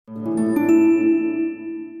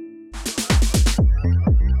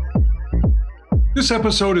This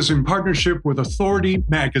episode is in partnership with Authority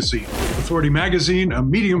Magazine. Authority Magazine, a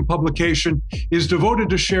Medium publication, is devoted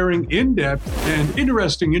to sharing in-depth and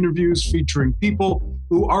interesting interviews featuring people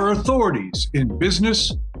who are authorities in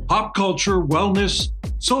business, pop culture, wellness,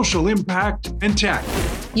 social impact, and tech.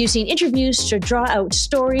 Using interviews to draw out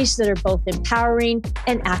stories that are both empowering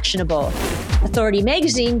and actionable. Authority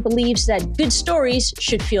Magazine believes that good stories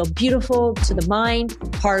should feel beautiful to the mind,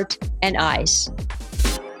 heart, and eyes.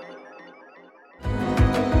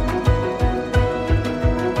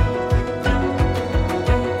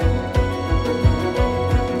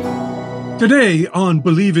 Today on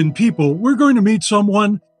Believe in People, we're going to meet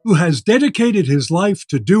someone who has dedicated his life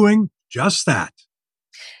to doing just that.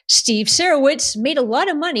 Steve Sarowitz made a lot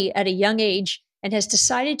of money at a young age and has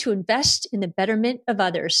decided to invest in the betterment of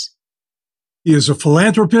others. He is a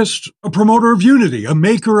philanthropist, a promoter of unity, a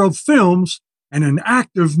maker of films, and an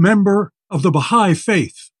active member of the Bahai'i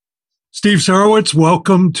faith. Steve Sarowitz,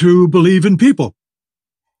 welcome to Believe in People.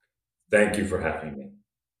 Thank you for having me.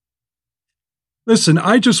 Listen,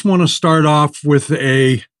 I just want to start off with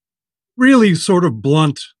a really sort of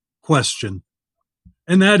blunt question,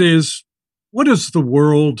 and that is, what does the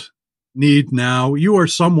world need now? You are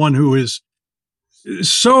someone who is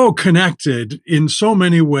so connected in so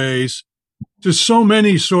many ways to so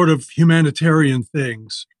many sort of humanitarian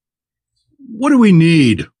things. What do we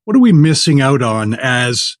need? What are we missing out on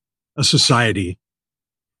as a society?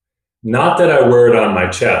 Not that I wear it on my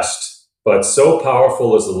chest, but so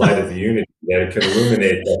powerful is the light of the unity that it can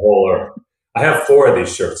illuminate the whole earth. I have 4 of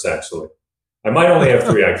these shirts, actually. I might only have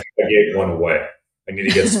 3. I gave one away. I need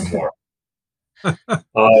to get some more.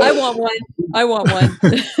 I want one.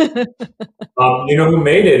 You know who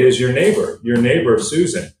made it is your neighbor. Your neighbor,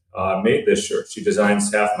 Susan, made this shirt. She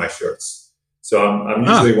designs half my shirts. So I'm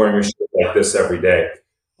usually wearing a shirt like this every day.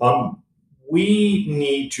 We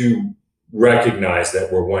need to recognize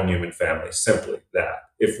that we're one human family, simply that.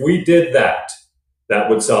 If we did that, that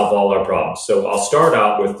would solve all our problems. So I'll start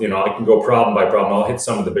out with, I can go problem by problem. I'll hit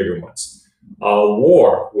some of the bigger ones.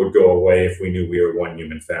 War would go away if we knew we were one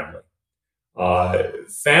human family.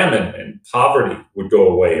 Famine and poverty would go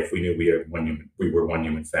away if we knew we were one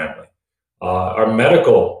human family. Our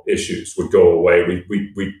medical issues would go away.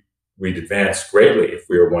 We'd advance greatly if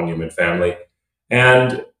we were one human family.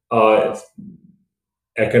 And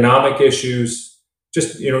economic issues,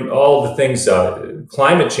 just, all the things,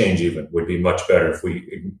 climate change even would be much better if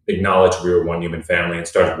we acknowledged we were one human family and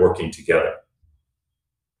started working together.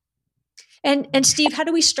 And Steve, how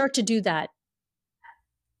do we start to do that?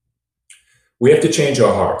 We have to change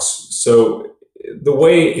our hearts. So the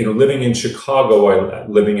way, living in Chicago,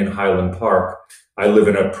 living in Highland Park, I live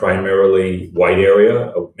in a primarily white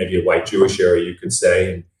area, maybe a white Jewish area, you could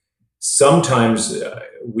say. And sometimes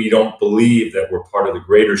we don't believe that we're part of the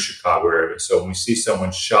greater Chicago area. So when we see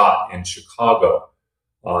someone shot in Chicago,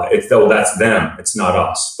 that's them, it's not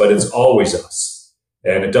us, but it's always us.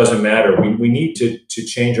 And it doesn't matter. We need to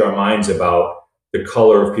change our minds about the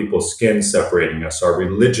color of people's skin separating us, our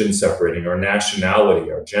religion separating, our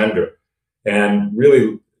nationality, our gender, and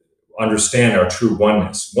really understand our true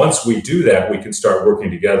oneness. Once we do that, we can start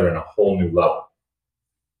working together in a whole new level.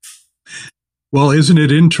 Well, isn't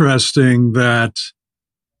it interesting that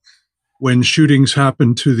when shootings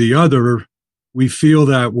happen to the other, we feel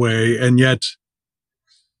that way, and yet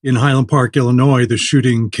in Highland Park, Illinois, the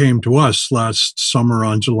shooting came to us last summer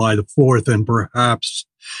on July the 4th, and perhaps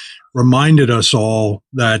reminded us all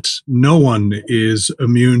that no one is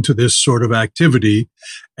immune to this sort of activity.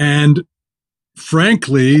 And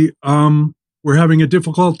frankly, we're having a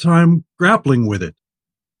difficult time grappling with it.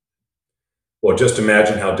 Well, just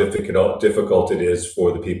imagine how difficult it is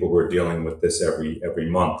for the people who are dealing with this every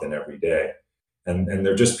month and every day. And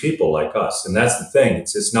they're just people like us. And that's the thing.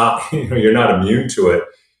 It's not, you're not immune to it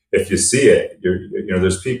if you see it.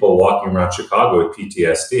 There's people walking around Chicago with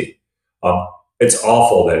PTSD. It's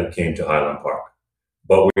awful that it came to Highland Park,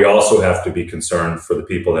 but we also have to be concerned for the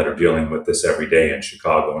people that are dealing with this every day in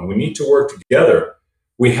Chicago. And we need to work together.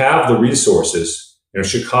 We have the resources.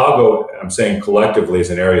 Chicago, I'm saying collectively, is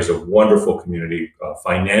an area of wonderful community,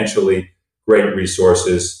 financially, great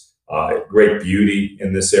resources, great beauty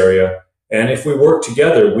in this area. And if we work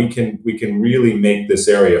together, we can really make this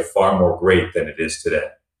area far more great than it is today.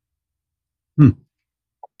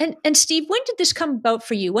 And Steve, when did this come about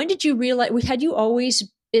for you? When did you realize, had you always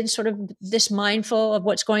been sort of this mindful of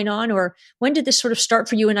what's going on, or when did this sort of start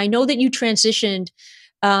for you? And I know that you transitioned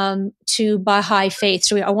to Bahai'i faith,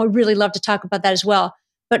 so I would really love to talk about that as well.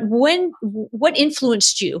 But what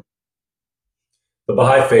influenced you? The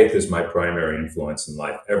Bahai'i faith is my primary influence in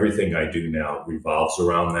life. Everything I do now revolves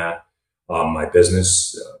around that. My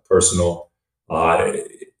business, personal, Uh,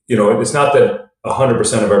 it's not that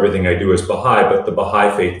 100% of everything I do is Baha'i, but the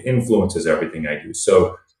Baha'i faith influences everything I do.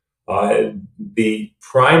 So the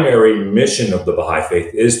primary mission of the Baha'i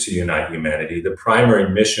faith is to unite humanity. The primary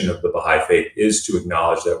mission of the Baha'i faith is to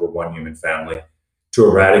acknowledge that we're one human family, to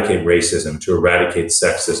eradicate racism, to eradicate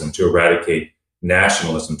sexism, to eradicate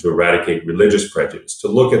nationalism, to eradicate religious prejudice, to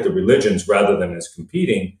look at the religions rather than as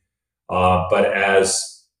competing, but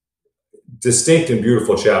as distinct and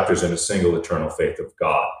beautiful chapters in a single eternal faith of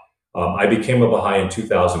God. I became a Baha'i in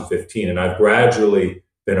 2015, and I've gradually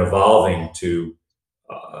been evolving to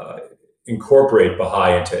incorporate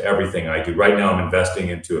Baha'i into everything I do. Right now, I'm investing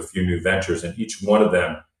into a few new ventures, and each one of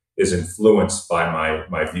them is influenced by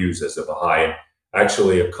my views as a Baha'i. And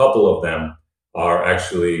actually, a couple of them are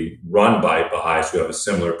actually run by Baha'is who have a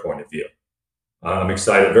similar point of view. I'm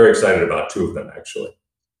very excited about two of them, actually.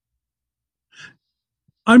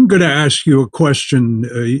 I'm going to ask you a question.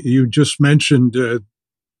 You just mentioned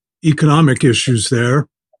economic issues there.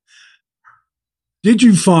 Did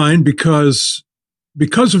you find, because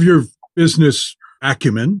of your business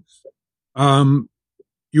acumen,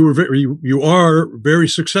 you are very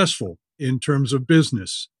successful in terms of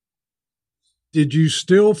business? Did you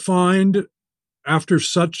still find, after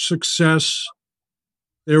such success,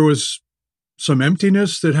 there was some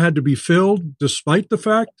emptiness that had to be filled despite the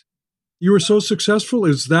fact you were so successful?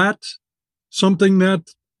 Is that something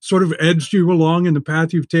that sort of edged you along in the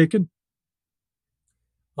path you've taken?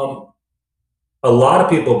 A lot of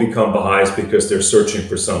people become Baha'is because they're searching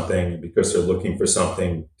for something, because they're looking for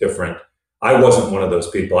something different. I wasn't one of those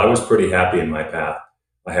people. I was pretty happy in my path.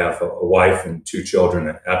 I have a wife and two children.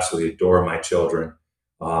 I absolutely adore my children.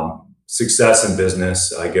 Success in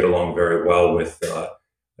business, I get along very well with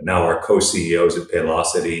now our co-CEOs at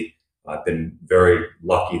Paylocity. I've been very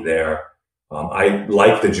lucky there. I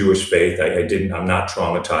like the Jewish faith. I'm not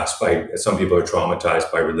traumatized by, some people are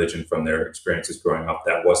traumatized by religion from their experiences growing up.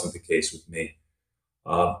 That wasn't the case with me.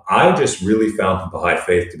 I just really found the Baha'i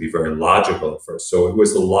faith to be very logical at first. So it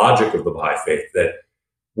was the logic of the Baha'i faith that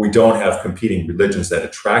we don't have competing religions that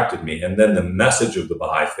attracted me. And then the message of the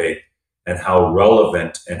Baha'i faith and how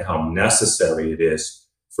relevant and how necessary it is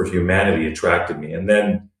for humanity attracted me. And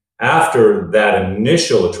then after that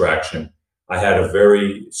initial attraction, I had a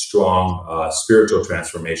very strong spiritual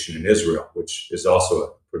transformation in Israel, which is also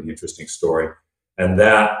a pretty interesting story. And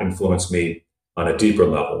that influenced me on a deeper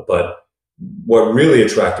level. But what really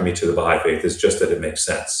attracted me to the Baha'i faith is just that it makes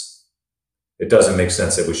sense. It doesn't make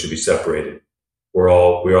sense that we should be separated. We're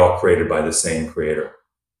all created by the same creator.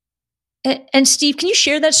 And Steve, can you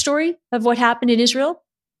share that story of what happened in Israel?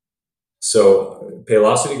 So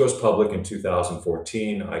Paylocity goes public in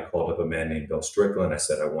 2014. I called up a man named Bill Strickland. I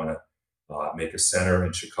said, I want to make a center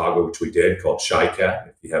in Chicago, which we did, called Chi-Cat.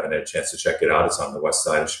 If you haven't had a chance to check it out, it's on the west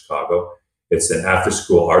side of Chicago. It's an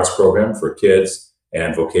after-school arts program for kids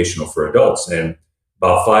and vocational for adults. And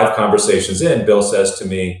about 5 conversations in, Bill says to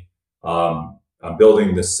me, I'm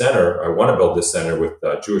building this center. I want to build this center with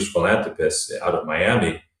Jewish philanthropists out of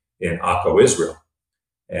Miami in Akko, Israel.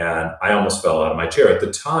 And I almost fell out of my chair. At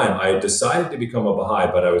the time, I had decided to become a Baha'i,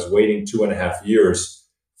 but I was waiting 2.5 years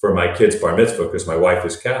for my kid's bar mitzvah because my wife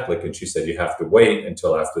is Catholic. And she said, you have to wait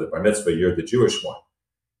until after the bar mitzvah, you're the Jewish one.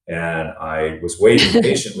 And I was waiting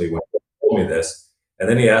patiently when he told me this. And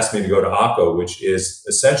then he asked me to go to Akko, which is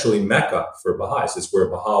essentially Mecca for Baha'is. It's where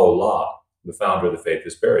Baha'u'llah, the founder of the faith,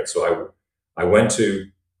 is buried. So I went to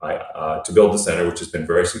build the center, which has been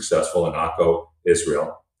very successful in Akko,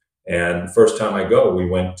 Israel. And the first time I go, we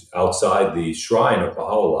went outside the shrine of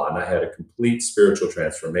Baha'u'llah, and I had a complete spiritual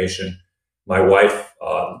transformation. My wife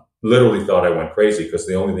literally thought I went crazy because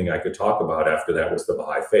the only thing I could talk about after that was the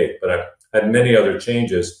Baha'i faith. But I had many other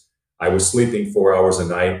changes. I was sleeping 4 hours a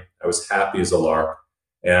night. I was happy as a lark.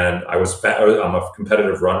 And I'm a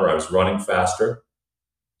competitive runner. I was running faster,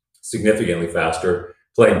 significantly faster,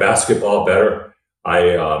 playing basketball better.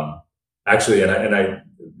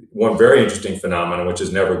 One very interesting phenomenon, which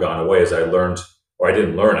has never gone away, is I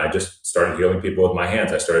just started healing people with my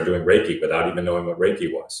hands. I started doing Reiki without even knowing what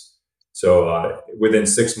Reiki was. So within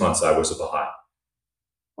 6 months, I was a Baha'i.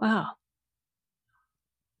 Wow.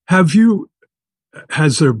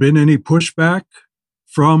 Has there been any pushback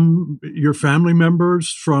from your family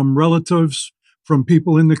members, from relatives, from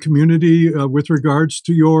people in the community with regards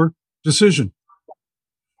to your decision?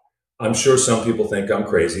 I'm sure some people think I'm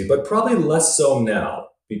crazy, but probably less so now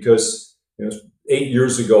because 8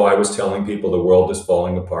 years ago, I was telling people the world is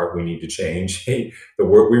falling apart. We need to change. We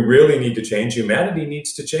really need to change. Humanity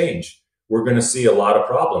needs to change. We're going to see a lot of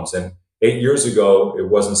problems. And 8 years ago, it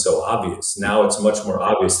wasn't so obvious. Now it's much more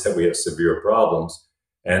obvious that we have severe problems.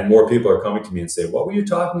 And more people are coming to me and say, what were you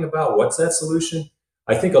talking about? What's that solution?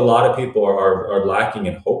 I think a lot of people are lacking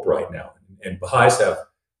in hope right now. And Baha'is have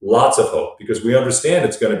lots of hope because we understand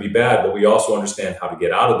it's going to be bad, but we also understand how to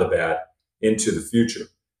get out of the bad into the future.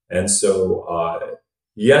 And so,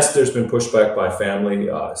 yes, there's been pushback by family,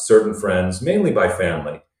 certain friends, mainly by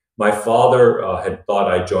family. My father had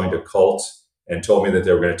thought I joined a cult and told me that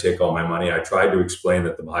they were going to take all my money. I tried to explain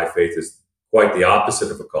that the Baha'i faith is quite the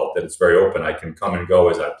opposite of a cult, that it's very open. I can come and go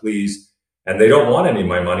as I please. And they don't want any of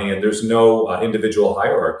my money. And there's no individual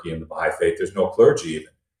hierarchy in the Baha'i faith. There's no clergy even.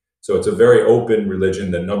 So it's a very open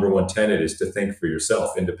religion. The number one tenet is to think for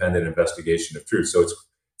yourself, independent investigation of truth. So it's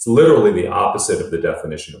literally the opposite of the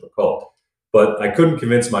definition of a cult. But I couldn't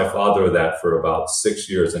convince my father of that for about 6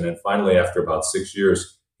 years. And then finally, after about 6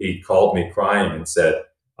 years, he called me crying and said,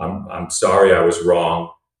 I'm sorry, I was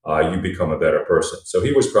wrong. You become a better person. So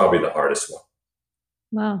he was probably the hardest one.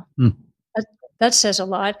 Wow. That says a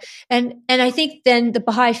lot. And I think then the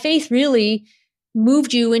Baha'i faith really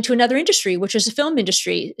moved you into another industry, which is the film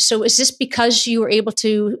industry. So is this because you were able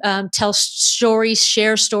to tell stories,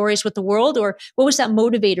 share stories with the world, or what was that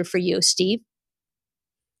motivator for you, Steve?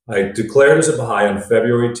 I declared as a Baha'i on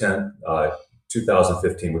February 10th,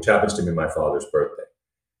 2015, which happens to be my father's birthday.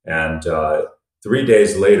 And 3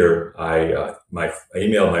 days later, I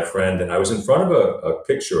emailed my friend, and I was in front of a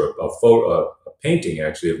picture, a painting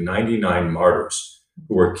actually of 99 martyrs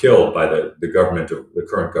who were killed by the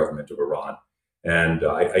current government of Iran. And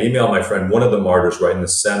I emailed my friend, one of the martyrs right in the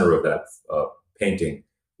center of that painting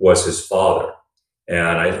was his father.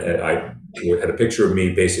 And I had a picture of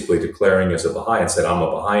me basically declaring as a Baha'i and said, I'm a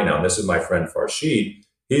Baha'i now. And this is my friend Farshid.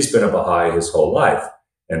 He's been a Baha'i his whole life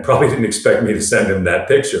and probably didn't expect me to send him that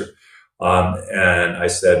picture. And I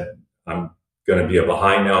said, I'm going to be a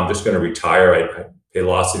Baha'i now. I'm just going to retire.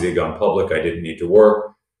 Paylocity had gone public. I didn't need to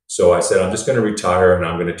work. So I said, I'm just going to retire and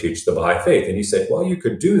I'm going to teach the Baha'i faith. And he said, well, you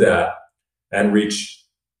could do that and reach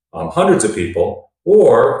hundreds of people,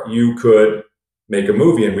 or you could make a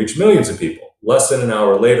movie and reach millions of people. Less than an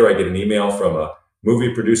hour later, I get an email from a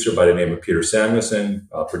movie producer by the name of Peter Samuelson,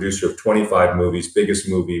 a producer of 25 movies. Biggest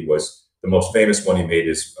movie was, the most famous one he made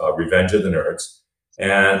is Revenge of the Nerds.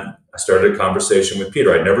 And I started a conversation with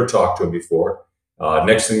Peter. I'd never talked to him before.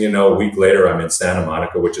 Next thing you know, a week later, I'm in Santa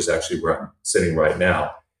Monica, which is actually where I'm sitting right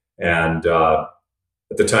now. And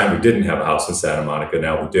at the time, we didn't have a house in Santa Monica.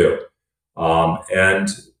 Now we do. And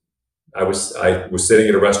I was sitting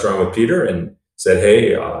at a restaurant with Peter and said,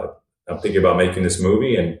 hey, I'm thinking about making this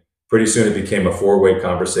movie. And pretty soon it became a 4-way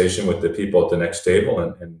conversation with the people at the next table.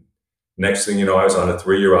 And next thing you know, I was on a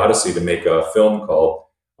 3-year odyssey to make a film called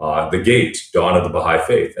The Gate, Dawn of the Baha'i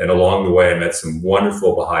Faith. And along the way, I met some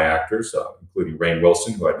wonderful Baha'i actors, including Rainn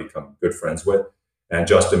Wilson, who I've become good friends with, and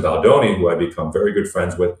Justin Baldoni, who I've become very good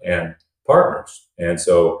friends with and partners. And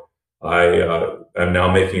so I am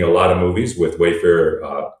now making a lot of movies with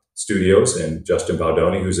Wayfair Studios and Justin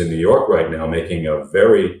Baldoni, who's in New York right now, making a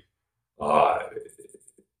very,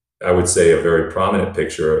 I would say, a very prominent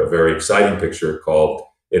picture, a very exciting picture called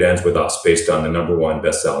It Ends With Us, based on the #1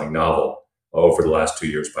 best-selling novel over the last 2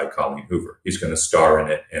 years by Colleen Hoover. He's going to star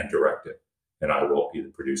in it and direct it, and I will be the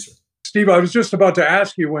producer. Steve, I was just about to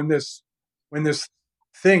ask you when this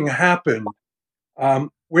thing happened,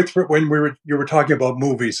 you were talking about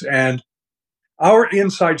movies, and our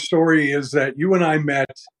inside story is that you and I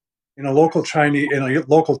met in a local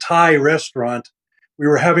Thai restaurant. We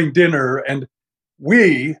were having dinner, and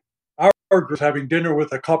our group was having dinner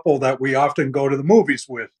with a couple that we often go to the movies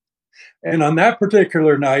with. And on that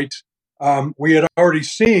particular night, we had already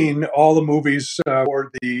seen all the movies for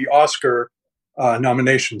the Oscar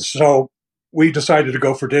nominations. So we decided to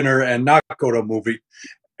go for dinner and not go to a movie.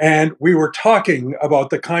 And we were talking about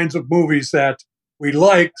the kinds of movies that we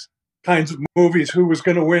liked, kinds of movies, who was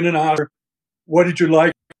going to win an Oscar, what did you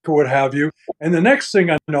like, or what have you. And the next thing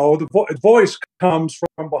I know, the voice comes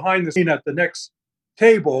from behind the scene at the next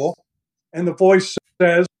table, and the voice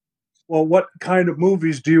says, well, what kind of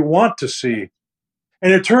movies do you want to see?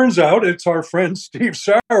 And it turns out it's our friend Steve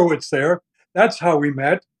Sarowitz there. That's how we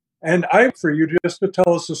met. And for you just to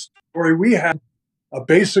tell us a story. We had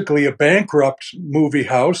basically a bankrupt movie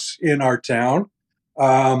house in our town.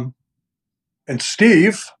 And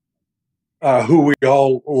Steve, who we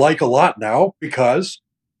all like a lot now because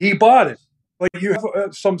he bought it. But you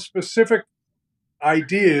have some specific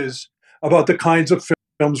ideas about the kinds of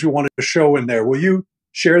films you wanted to show in there. Will you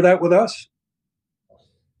share that with us?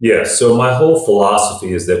 Yes. So my whole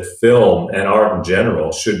philosophy is that film and art in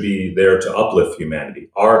general should be there to uplift humanity.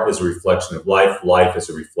 Art is a reflection of life. Life is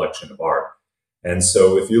a reflection of art. And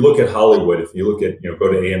so if you look at Hollywood, if you look at,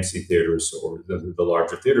 go to AMC theaters or the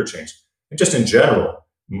larger theater chains, and just in general,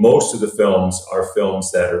 most of the films are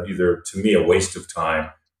films that are either, to me, a waste of time,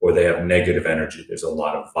 or they have negative energy. There's a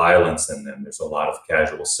lot of violence in them. There's a lot of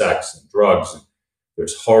casual sex and drugs. And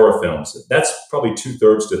there's horror films. That's probably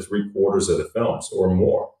 2/3 to 3/4 of the films or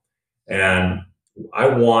more. And I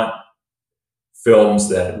want films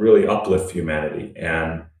that really uplift humanity.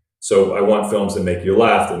 And so I want films that make you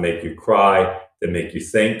laugh, that make you cry, that make you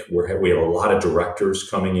think. We have a lot of directors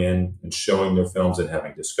coming in and showing their films and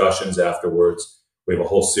having discussions afterwards. We have a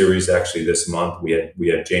whole series actually this month. We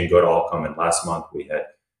had Jane Goodall come in last month. We had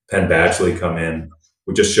Penn Badgley come in.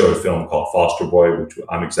 We just showed a film called Foster Boy, which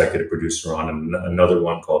I'm executive producer on, and another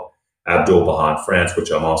one called Abdul Baha, France,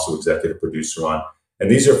 which I'm also executive producer on. And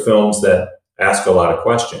these are films that ask a lot of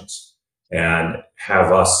questions and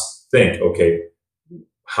have us think, okay,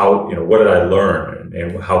 what did I learn,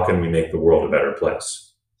 and how can we make the world a better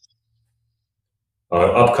place?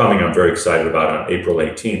 Upcoming, I'm very excited about, on April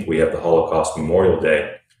 18th, we have the Holocaust Memorial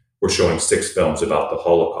Day. We're showing 6 films about the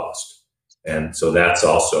Holocaust. And so that's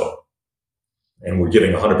also, and we're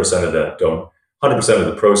giving 100% of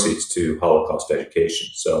the proceeds to Holocaust education.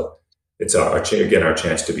 So it's our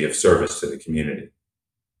chance to be of service to the community.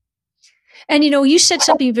 And, you said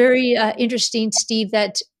something very interesting, Steve,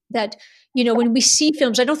 that when we see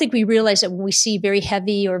films, I don't think we realize that when we see very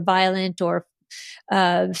heavy or violent or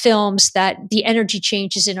films, that the energy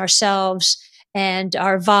changes in ourselves and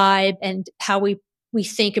our vibe and how we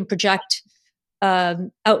think and project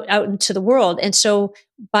out into the world. And so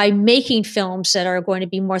by making films that are going to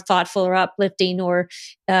be more thoughtful or uplifting, or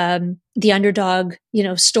the underdog,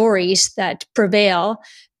 stories that prevail,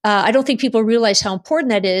 I don't think people realize how important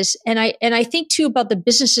that is. And I think too about the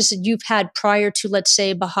businesses that you've had prior to, let's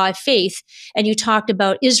say, Baha'i faith. And you talked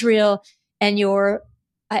about Israel and your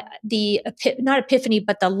not epiphany,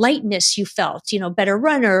 but the lightness you felt, better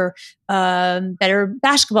runner, better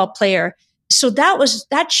basketball player. So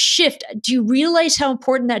that shift. Do you realize how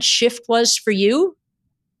important that shift was for you?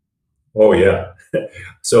 Oh, yeah.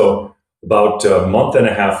 So about a month and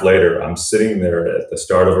a half later, I'm sitting there at the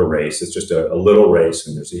start of a race. It's just a little race.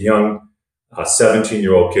 And there's a young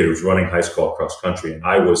 17-year-old kid who's running high school cross country. And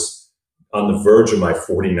I was on the verge of my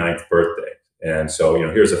 49th birthday. And so,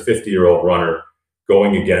 here's a 50-year-old runner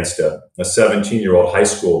going against a 17-year-old high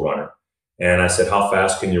school runner. And I said, how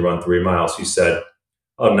fast can you run 3 miles? He said,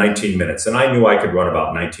 19 minutes. And I knew I could run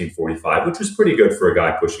about 19:45, which was pretty good for a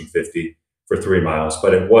guy pushing 50 for 3 miles.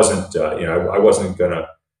 But it wasn't, I wasn't going to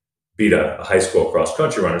beat a high school cross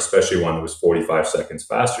country runner, especially one that was 45 seconds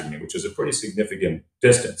faster than me, which is a pretty significant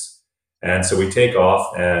distance. And so we take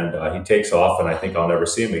off, and he takes off, and I think I'll never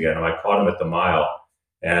see him again. And I caught him at the mile,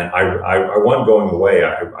 and I won going away.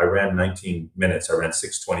 I ran 19 minutes. I ran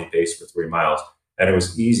 6:20 pace for 3 miles, and it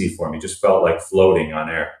was easy for me. Just felt like floating on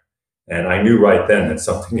air. And I knew right then that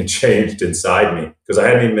something had changed inside me, because I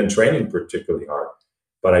hadn't even been training particularly hard,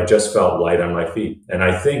 but I just felt light on my feet. And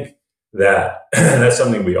I think that that's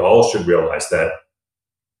something we all should realize, that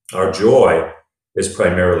our joy is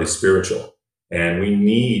primarily spiritual, and we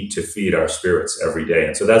need to feed our spirits every day.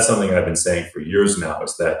 And so that's something I've been saying for years now,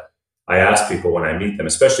 is that I ask people when I meet them,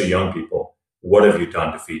 especially young people, what have you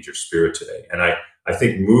done to feed your spirit today? And I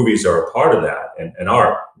think movies are a part of that, and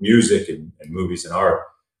art, music and movies and art.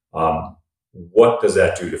 What does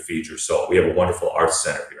that do to feed your soul? We have a wonderful arts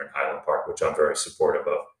center here in Highland Park, which I'm very supportive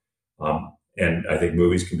of. And I think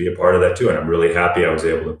movies can be a part of that too. And I'm really happy I was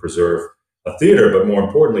able to preserve a theater, but more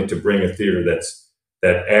importantly, to bring a theater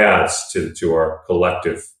that adds to our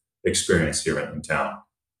collective experience here in town.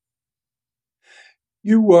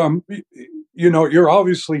 You're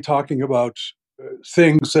obviously talking about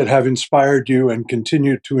things that have inspired you and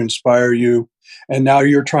continue to inspire you, and now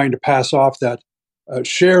you're trying to pass off that,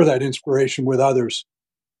 share that inspiration with others.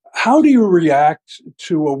 How do you react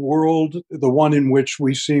to a world, the one in which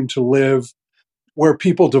we seem to live, where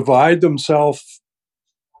people divide themselves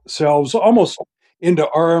almost into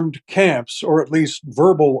armed camps, or at least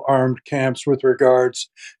verbal armed camps, with regards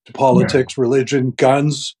to politics, religion,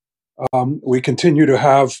 guns? We continue to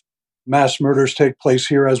have mass murders take place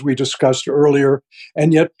here, as we discussed earlier,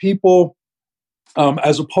 and yet people,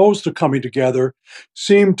 as opposed to coming together,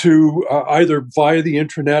 seem to either via the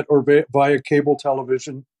internet or via cable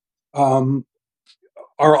television are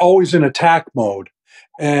always in attack mode.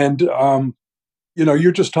 And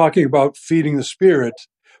you're just talking about feeding the spirit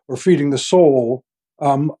or feeding the soul.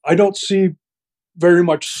 I don't see very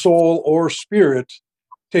much soul or spirit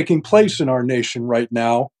taking place in our nation right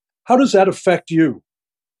now. How does that affect you?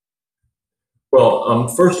 Well,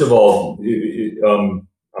 first of all, I'm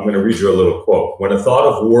going to read you a little quote. When a thought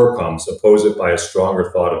of war comes, oppose it by a stronger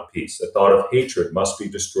thought of peace. A thought of hatred must be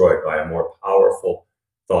destroyed by a more powerful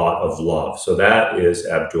thought of love. So that is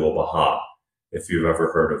Abdul Baha. If you've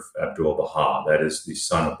ever heard of Abdul Baha, that is the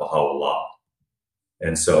son of Baha'u'llah.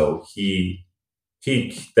 And so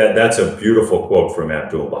that's a beautiful quote from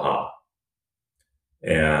Abdul Baha.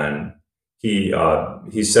 And he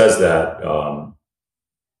says that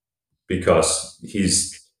because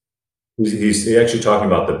he's actually talking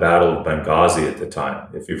about the Battle of Benghazi at the time,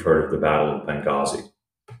 if you've heard of the Battle of Benghazi.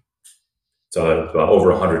 So about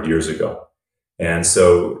over 100 years ago. And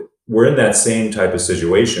so we're in that same type of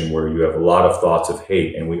situation where you have a lot of thoughts of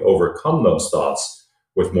hate, and we overcome those thoughts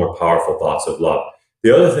with more powerful thoughts of love.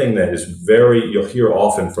 The other thing that is you'll hear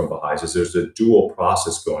often from Baha'is is there's a dual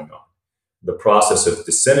process going on. The process of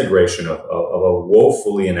disintegration of a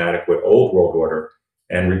woefully inadequate old world order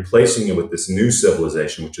and replacing it with this new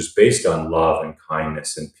civilization, which is based on love and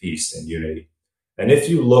kindness and peace and unity. And if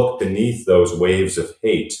you look beneath those waves of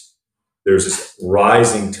hate, there's this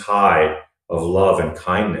rising tide of love and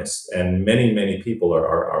kindness. And many, many people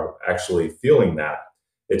are actually feeling that.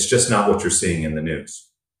 It's just not what you're seeing in the news.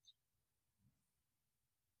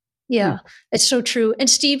 Yeah, it's so true. And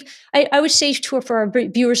Steve, I would say for our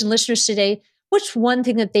viewers and listeners today, what's one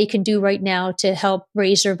thing that they can do right now to help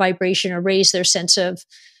raise their vibration or raise their sense of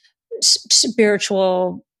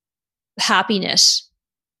spiritual happiness?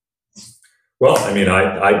 Well, I mean,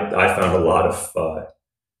 I found a lot of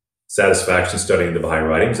satisfaction studying the Baha'i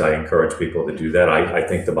writings. I encourage people to do that. I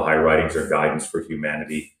think the Baha'i writings are guidance for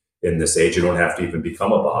humanity in this age. You don't have to even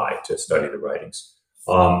become a Baha'i to study the writings.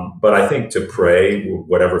 But I think to pray,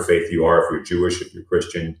 whatever faith you are, if you're Jewish, if you're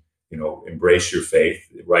Christian, embrace your faith.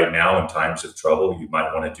 Right now, in times of trouble, you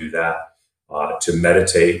might want to do that. To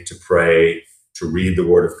meditate, to pray, to read the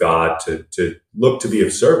Word of God, to look to be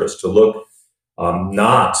of service, to look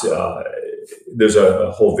there's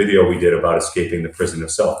a whole video we did about escaping the prison of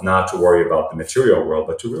self, not to worry about the material world,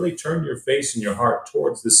 but to really turn your face and your heart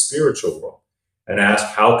towards the spiritual world and ask,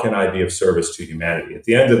 how can I be of service to humanity? At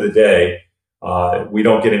the end of the day, we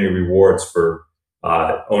don't get any rewards for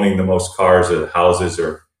owning the most cars or houses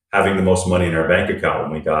or having the most money in our bank account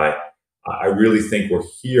when we die. I really think we're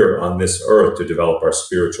here on this earth to develop our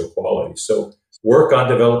spiritual quality. So work on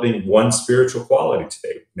developing one spiritual quality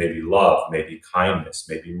today, maybe love, maybe kindness,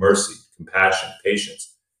 maybe mercy, compassion,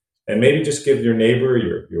 patience, and maybe just give your neighbor,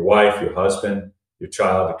 your wife, your husband, your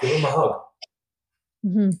child, give them a hug.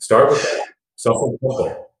 Mm-hmm. Start with that. Something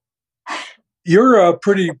simple. You're a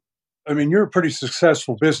pretty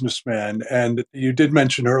successful businessman, and you did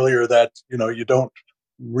mention earlier that you don't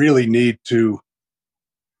really need to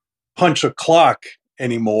punch a clock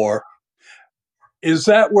anymore. Is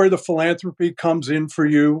that where the philanthropy comes in for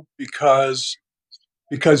you? Because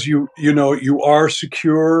you are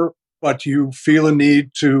secure, but you feel a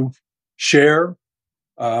need to share,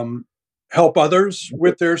 help others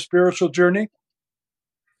with their spiritual journey?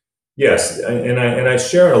 Yes, and I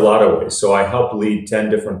share in a lot of ways. So I help lead 10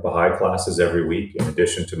 different Baha'i classes every week in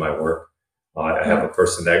addition to my work. I have a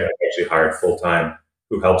person that I actually hired full-time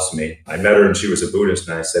who helps me. I met her and she was a Buddhist,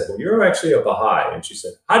 and I said, well, you're actually a Baha'i. And she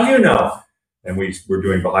said, how do you know? And we were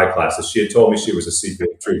doing Baha'i classes. She had told me she was a seeker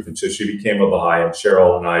of truth, and so she became a Baha'i, and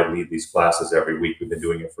Cheryl and I lead these classes every week. We've been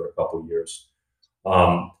doing it for a couple of years.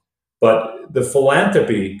 But the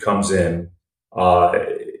philanthropy comes in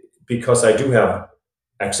because I do have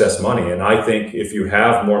excess money. And I think if you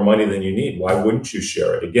have more money than you need, why wouldn't you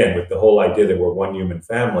share it? Again, with the whole idea that we're one human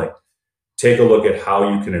family, take a look at how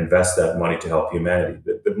you can invest that money to help humanity.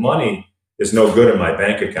 The money is no good in my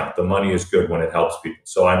bank account. The money is good when it helps people.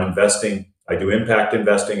 So I'm investing. I do impact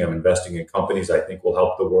investing. I'm investing in companies I think will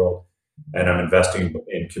help the world. And I'm investing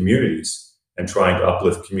in communities and trying to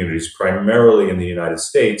uplift communities, primarily in the United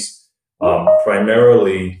States,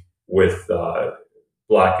 primarily with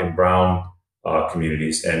Black and brown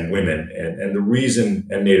communities and women, and the reason,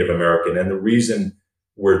 and Native American, and the reason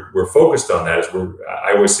we're focused on that is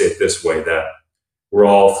I always say it this way, that we're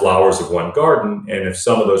all flowers of one garden, and if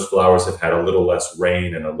some of those flowers have had a little less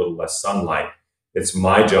rain and a little less sunlight, it's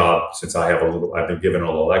my job, since I've been given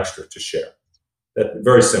a little extra, to share. That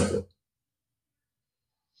very simply.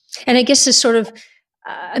 And I guess this sort of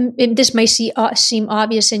this may seem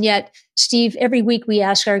obvious, and yet, Steve, every week we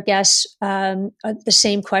ask our guests the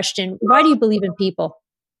same question: why do you believe in people?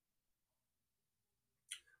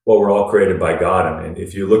 Well, we're all created by God, and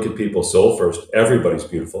if you look at people soul first, everybody's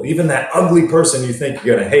beautiful. Even that ugly person you think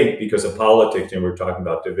you're going to hate because of politics, and we're talking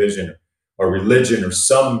about division or religion or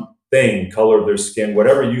something, color of their skin,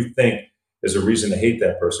 whatever you think is a reason to hate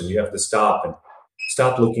that person, you have to stop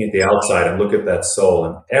looking at the outside and look at that soul.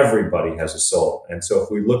 And everybody has a soul. And so if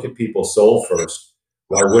we look at people's soul first,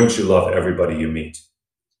 why wouldn't you love everybody you meet?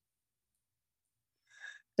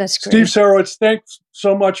 That's great. Steve Sarowitz, thanks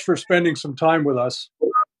so much for spending some time with us.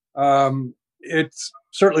 It's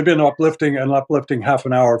certainly been an uplifting half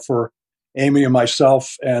an hour for Amy and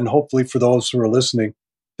myself, and hopefully for those who are listening.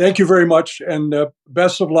 Thank you very much, and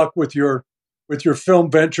best of luck with your film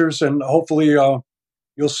ventures, and hopefully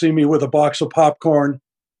you'll see me with a box of popcorn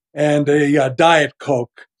and a Diet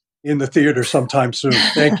Coke in the theater sometime soon.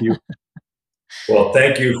 Thank you. Well,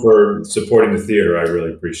 thank you for supporting the theater. I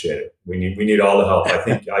really appreciate it. We need all the help. I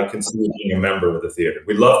think I can see you being a member of the theater.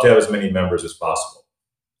 We'd love to have as many members as possible.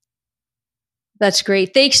 That's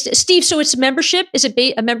great. Thanks, Steve. So it's membership. Is it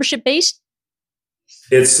a membership based?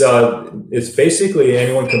 It's basically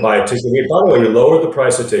anyone can buy a ticket. By the way, we lowered the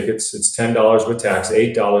price of tickets. It's $10 with tax,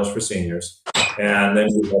 $8 for seniors. And then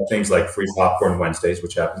you have things like free popcorn Wednesdays,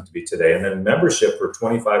 which happens to be today. And then membership for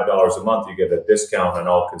 $25 a month, you get a discount on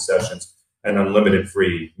all concessions and unlimited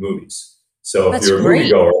free movies. So if you're a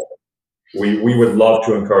moviegoer, we would love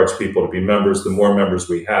to encourage people to be members. The more members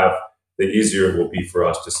we have, the easier it will be for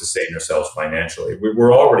us to sustain ourselves financially. We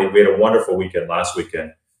had a wonderful weekend last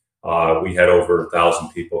weekend. We had over 1,000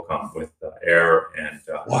 people come with Air and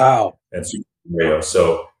Super Mario.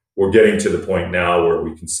 So we're getting to the point now where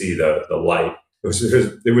we can see the light.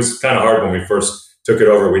 It was kind of hard when we first took it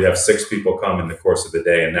over. We'd have 6 people come in the course of the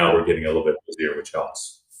day, and now we're getting a little bit busier, which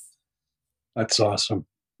helps. That's awesome.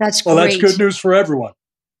 That's great. Well, that's good news for everyone.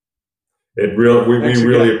 We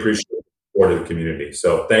really appreciate the support of the community.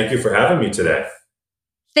 So thank you for having me today.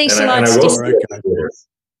 Thanks a lot, Steve.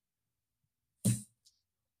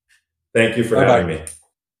 Thank you for having me.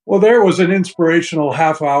 Well, there was an inspirational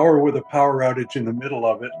half hour with a power outage in the middle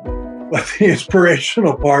of it. But the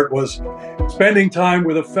inspirational part was spending time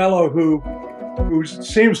with a fellow who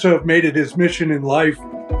seems to have made it his mission in life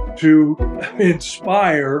to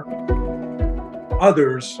inspire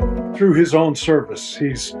others through his own service.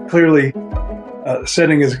 He's clearly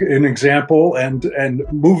setting an example and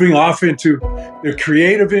moving off into the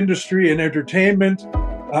creative industry and entertainment,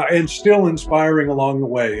 and still inspiring along the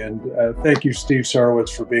way. And thank you, Steve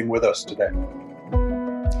Sarowitz, for being with us today.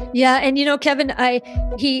 Yeah, and Kevin, I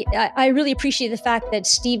really appreciate the fact that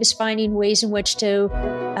Steve is finding ways in which to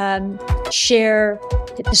share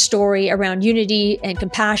the story around unity and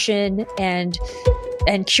compassion and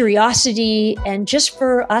curiosity, and just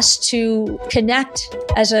for us to connect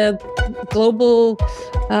as a global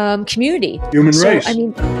community. Human race. I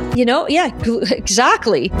mean,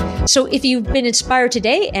 exactly. So if you've been inspired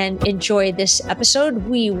today and enjoyed this episode,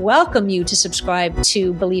 we welcome you to subscribe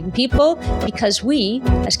to Believe in People, because we,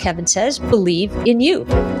 as Kevin says, believe in you.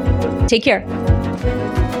 Take care.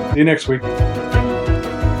 See you next week.